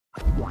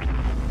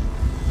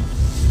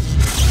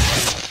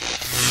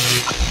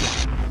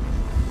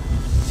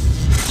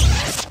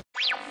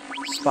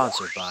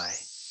Sponsored by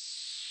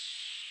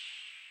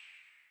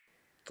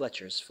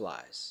Fletcher's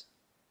Flies,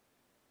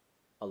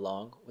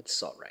 along with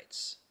Salt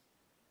Rights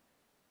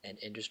and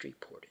Industry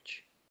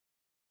Portage.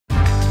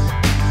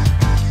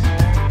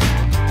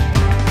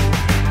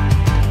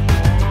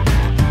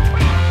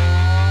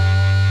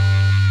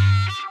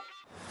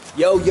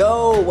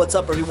 Yo, what's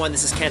up everyone?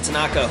 This is Ken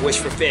Tanaka, Wish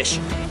for Fish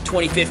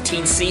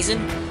 2015 season.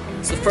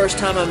 It's the first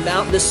time I'm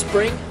out this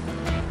spring.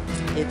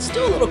 It's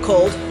still a little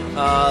cold.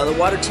 The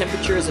water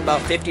temperature is about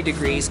 50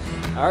 degrees.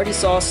 I already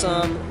saw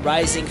some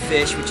rising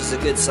fish, which is a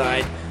good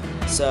sign.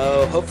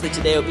 So hopefully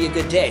today will be a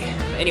good day.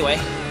 Anyway,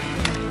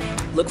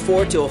 look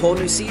forward to a whole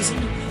new season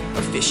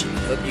of fishing.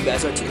 Hope you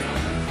guys are too.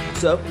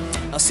 So,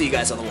 I'll see you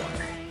guys on the water.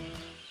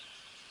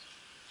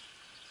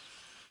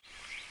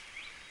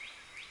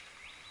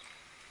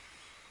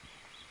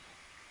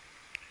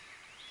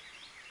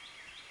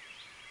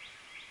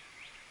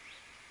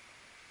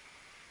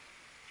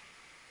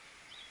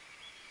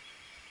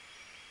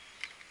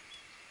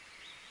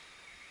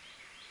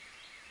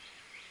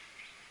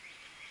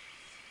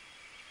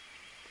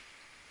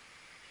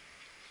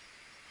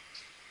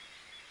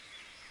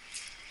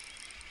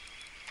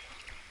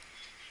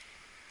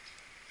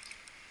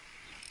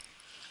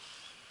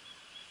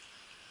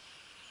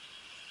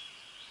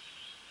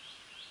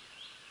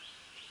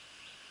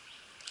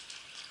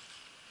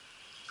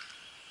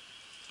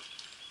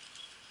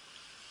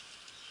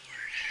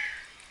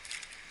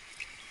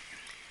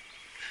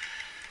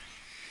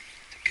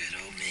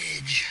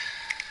 Midge.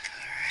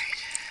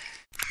 Alright.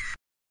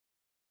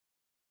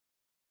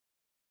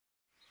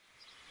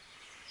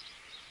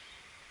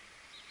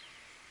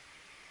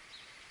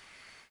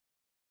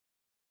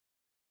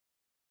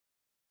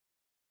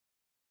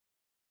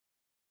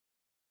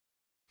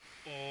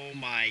 Oh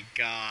my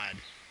god.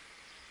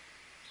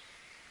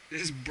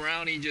 This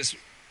brownie just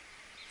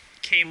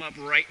came up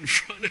right in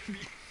front of me.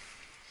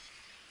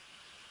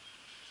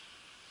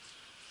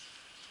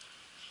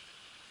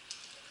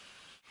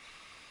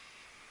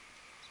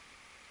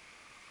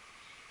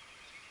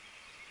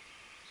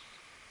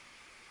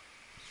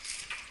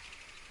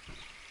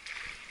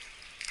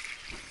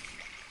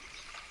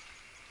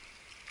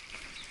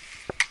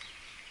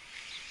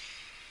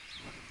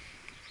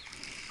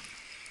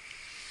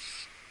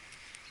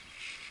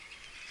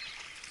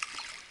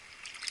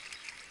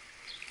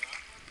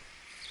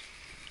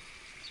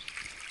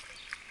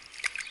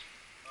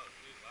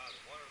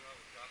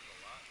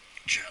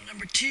 Trout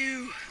number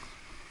 2.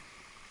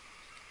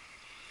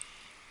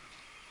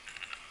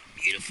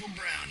 Beautiful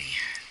brownie.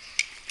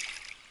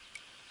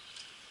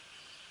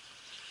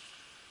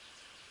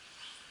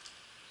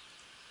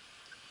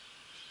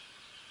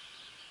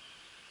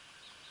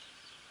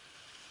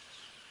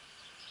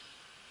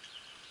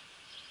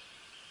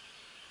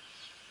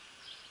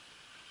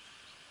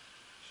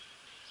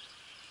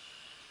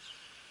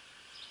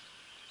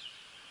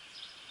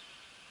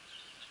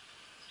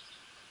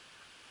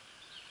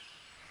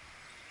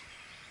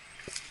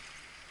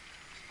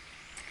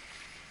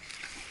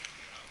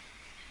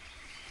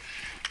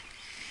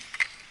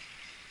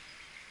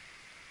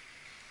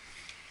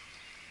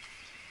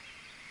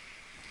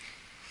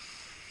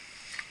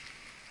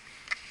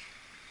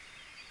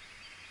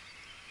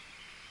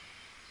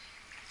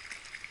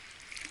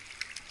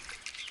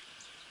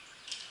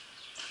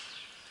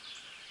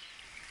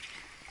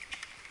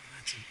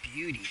 That's a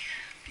beauty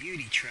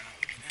trout.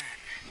 Look at that.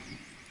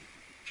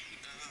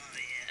 Oh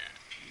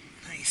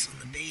yeah, nice on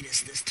the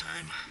Baetis this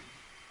time.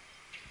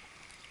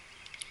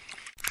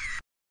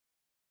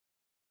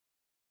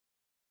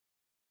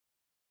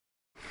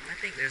 I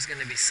think there's going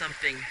to be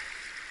something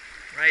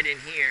right in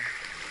here.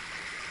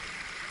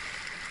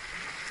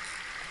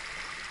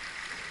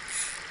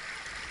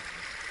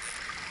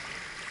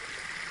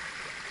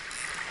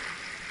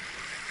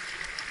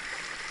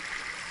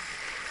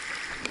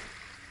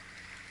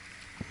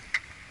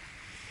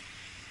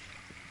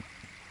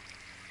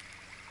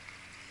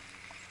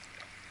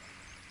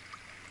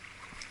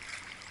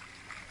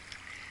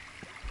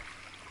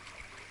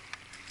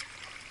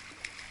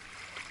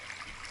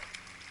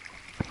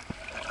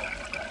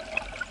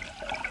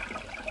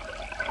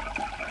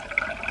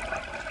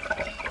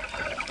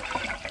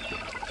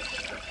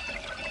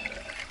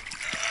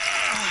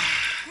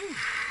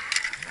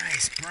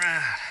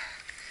 Brown.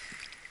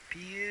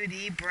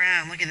 Beauty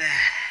brown. Look at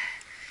that.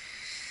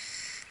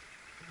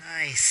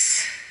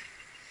 Nice.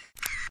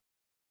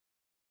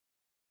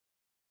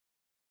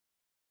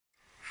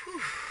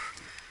 Whew.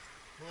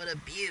 What a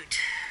beaut.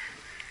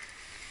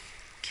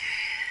 Okay.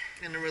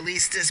 Gonna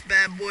release this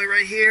bad boy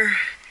right here.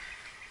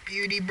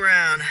 Beauty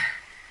brown.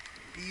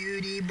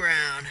 Beauty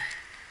brown.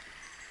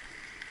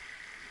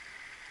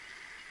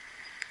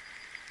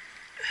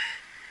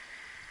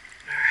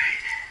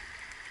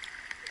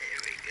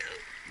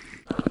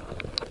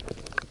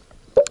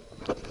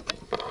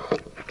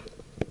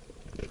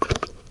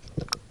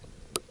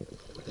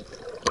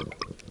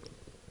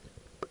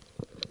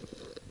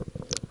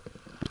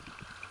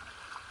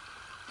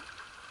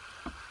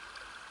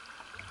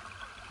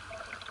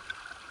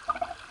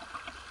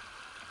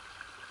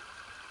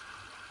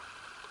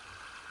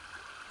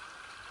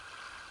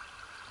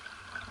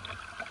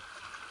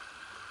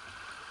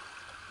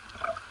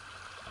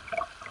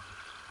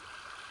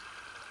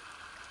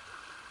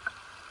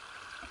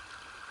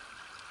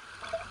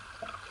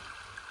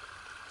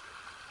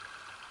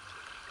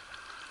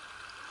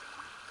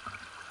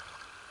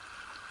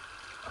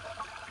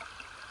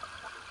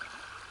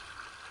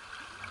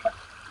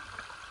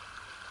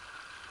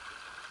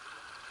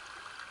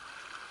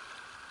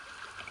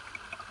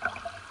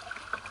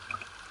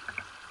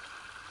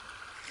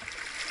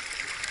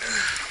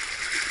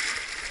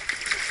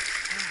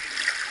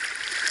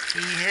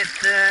 hit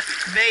the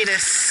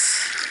Baetis.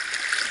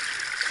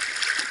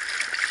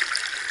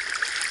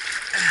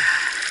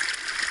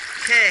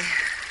 Okay,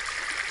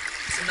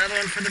 it's another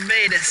one for the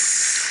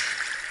Baetis.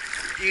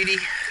 Beauty,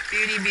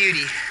 beauty,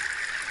 beauty.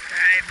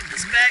 Alright, put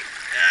this back.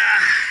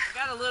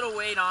 Got a little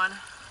weight on.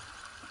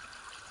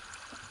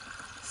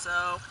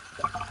 So,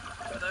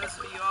 for those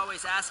of you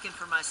always asking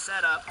for my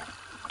setup,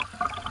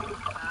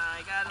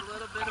 I got a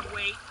little bit of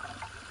weight,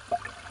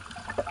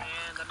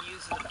 and I'm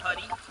using a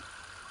putty,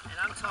 and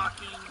I'm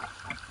talking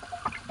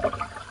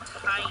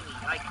tiny,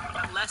 like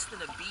less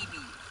than a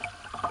BB.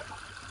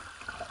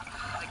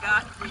 I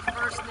got the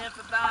first nymph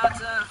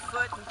about a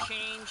foot and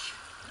change.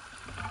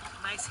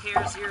 Nice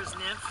Hares Ear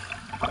nymph.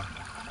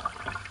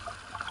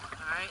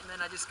 Alright, and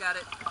then I just got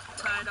it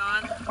tied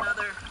on,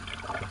 another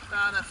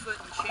about a foot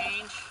and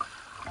change.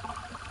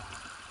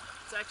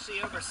 It's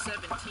actually over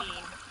 17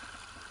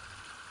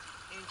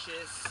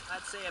 inches.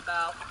 I'd say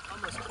about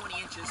almost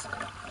 20 inches.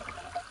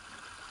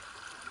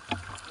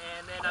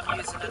 And then I'm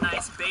using a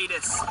nice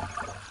Baetis,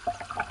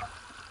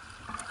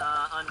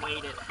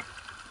 unweighted.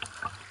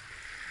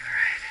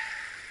 Alright.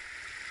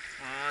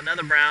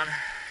 Another brown.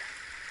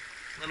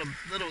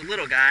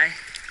 Little guy.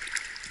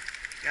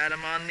 Got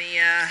him on the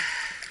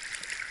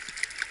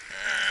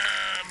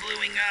blue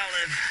wing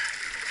olive.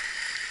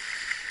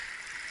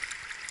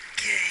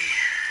 Okay.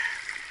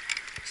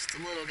 Just a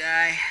little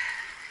guy.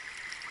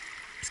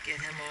 Let's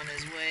get him on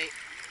his way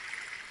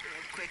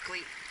real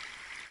quickly.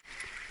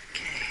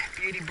 Okay,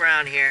 beauty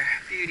brown here.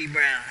 Beauty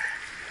brown.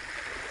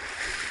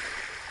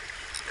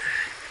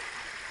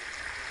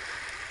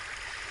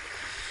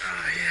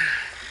 Oh yeah.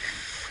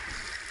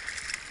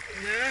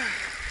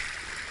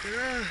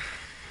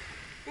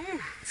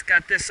 Ooh, it's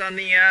got this on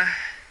the all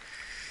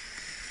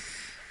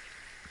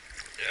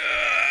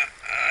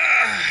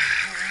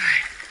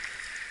right.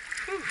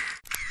 Whew.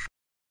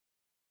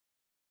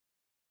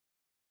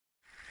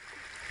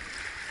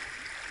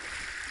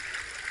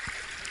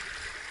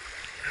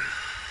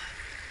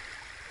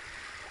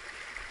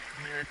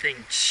 Man, that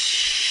thing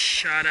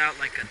shot out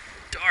like a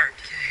dart.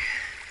 Okay.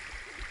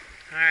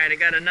 All right, I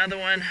got another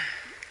one.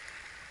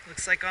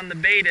 Looks like on the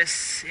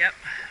Baetis. Yep,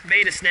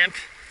 Baetis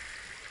Nymph.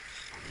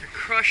 They're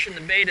crushing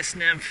the Baetis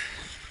Nymph.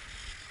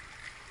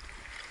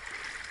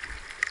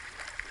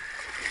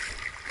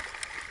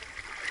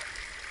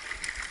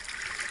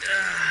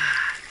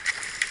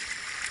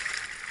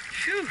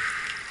 Phew.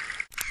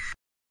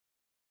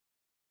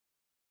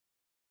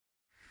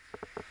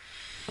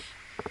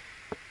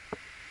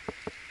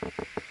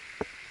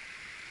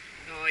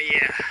 Oh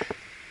yeah.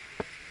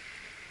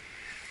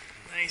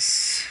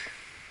 Nice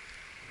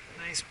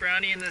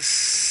brownie in this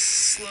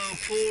slow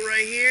pool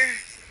right here.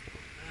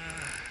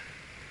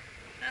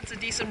 That's a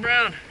decent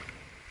brown.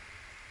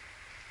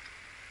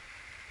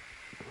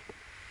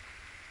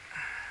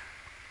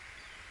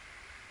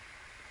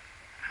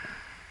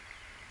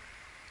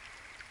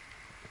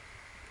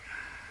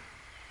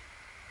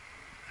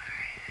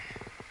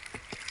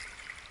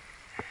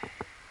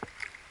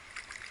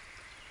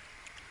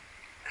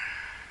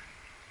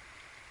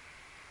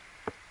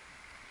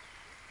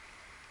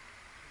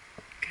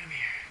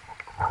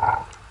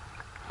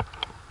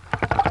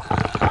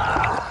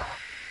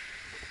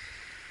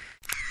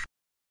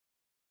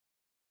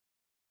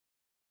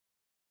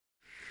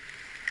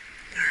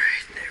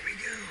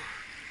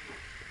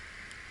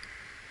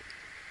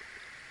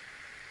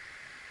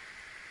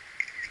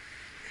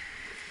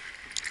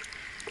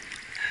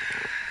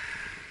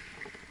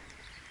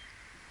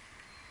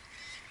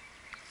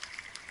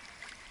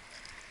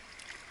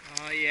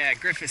 Oh yeah,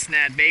 Griffith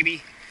Gnat,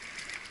 baby.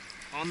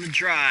 On the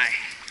dry.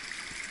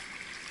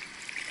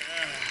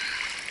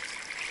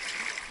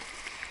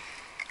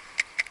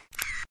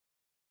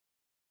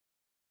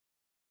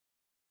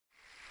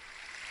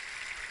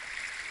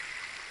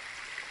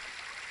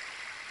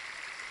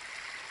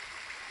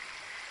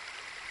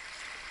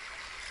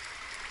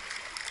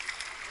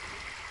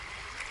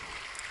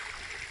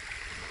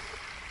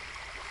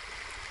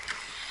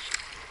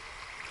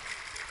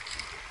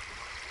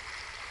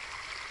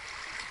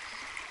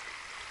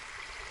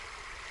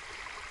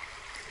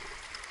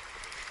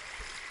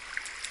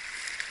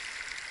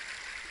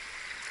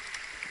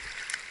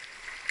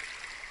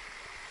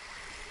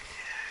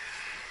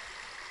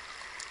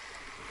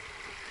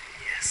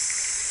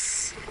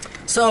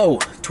 So,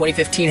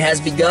 2015 has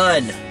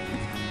begun. It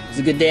was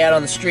a good day out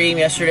on the stream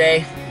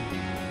yesterday.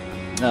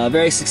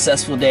 Very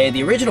successful day.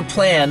 The original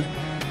plan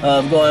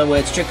of going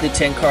with strictly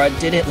 10 card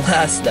didn't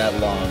last that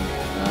long.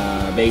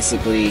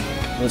 Basically,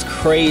 it was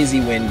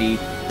crazy windy.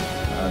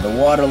 The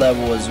water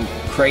level was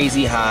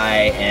crazy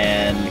high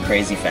and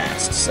crazy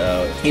fast.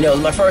 So, you know, it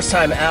was my first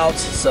time out,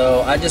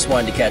 so I just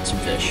wanted to catch some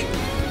fish.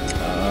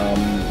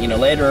 You know,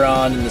 later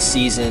on in the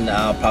season,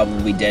 I'll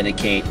probably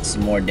dedicate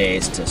some more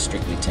days to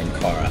strictly 10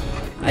 cara.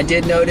 I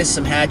did notice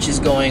some hatches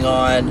going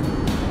on.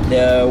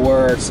 There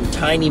were some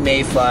tiny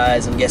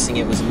mayflies. I'm guessing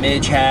it was a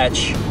midge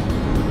hatch.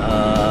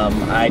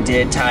 I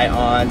did tie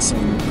on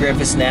some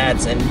Griffith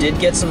Gnats and did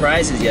get some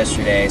rises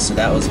yesterday, so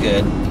that was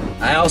good.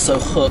 I also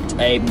hooked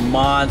a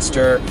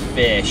monster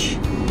fish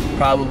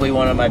probably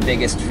one of my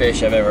biggest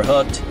fish I've ever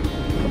hooked.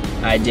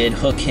 I did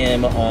hook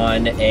him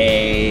on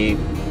a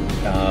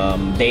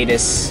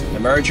Baetis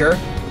emerger.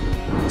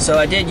 So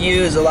I did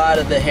use a lot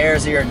of the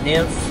Hares Ear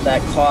nymph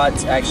that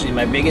caught actually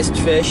my biggest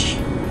fish.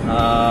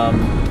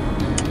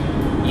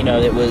 You know,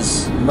 it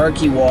was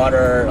murky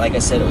water. Like I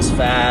said, it was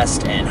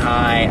fast and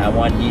high. I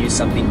wanted to use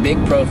something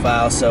big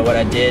profile, so what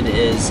I did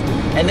is,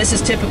 and this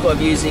is typical of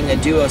using a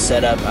duo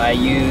setup, I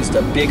used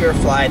a bigger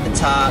fly at the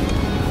top.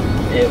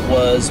 It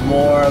was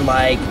more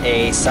like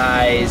a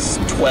size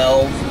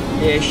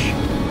 12-ish.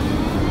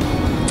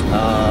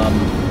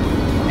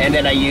 And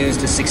then I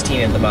used a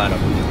 16 at the bottom.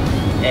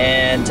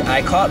 And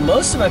I caught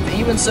most of my,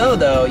 even so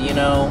though, you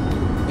know,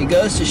 it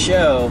goes to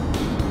show,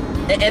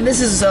 and this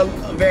is a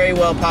very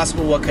well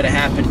possible what could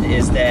have happened,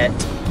 is that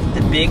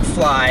the big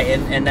fly,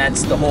 and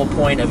that's the whole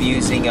point of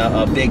using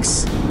a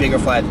bigger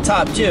fly at the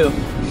top too,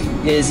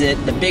 is that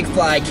the big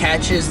fly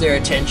catches their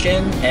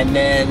attention, and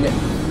then,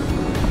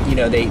 you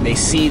know, they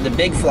see the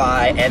big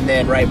fly, and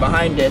then right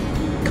behind it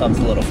comes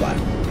the little fly.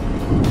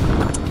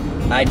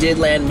 I did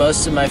land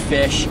most of my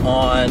fish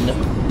on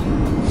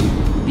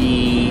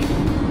the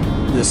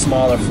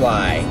smaller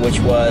fly, which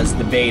was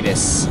the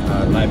Baetis.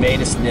 My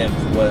Baetis Nymph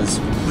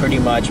was pretty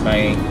much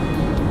my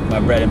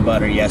bread and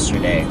butter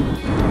yesterday.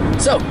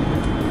 So,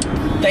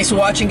 thanks for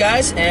watching,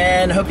 guys,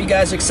 and I hope you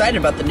guys are excited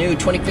about the new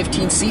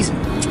 2015 season.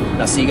 And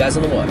I'll see you guys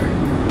on the water.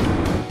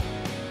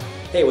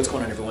 Hey, what's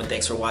going on, everyone?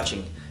 Thanks for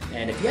watching.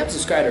 And if you haven't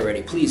subscribed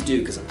already, please do,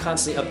 because I'm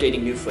constantly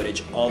updating new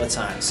footage all the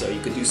time. So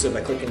you could do so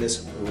by clicking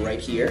this right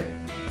here.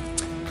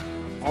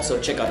 Also,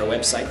 check out our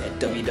website at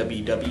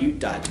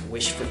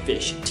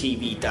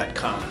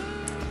www.wishforfishtv.com.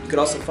 You could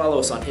also follow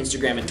us on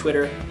Instagram and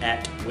Twitter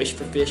at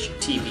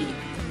wishforfishtv.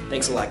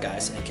 Thanks a lot,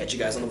 guys, and catch you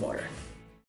guys on the water.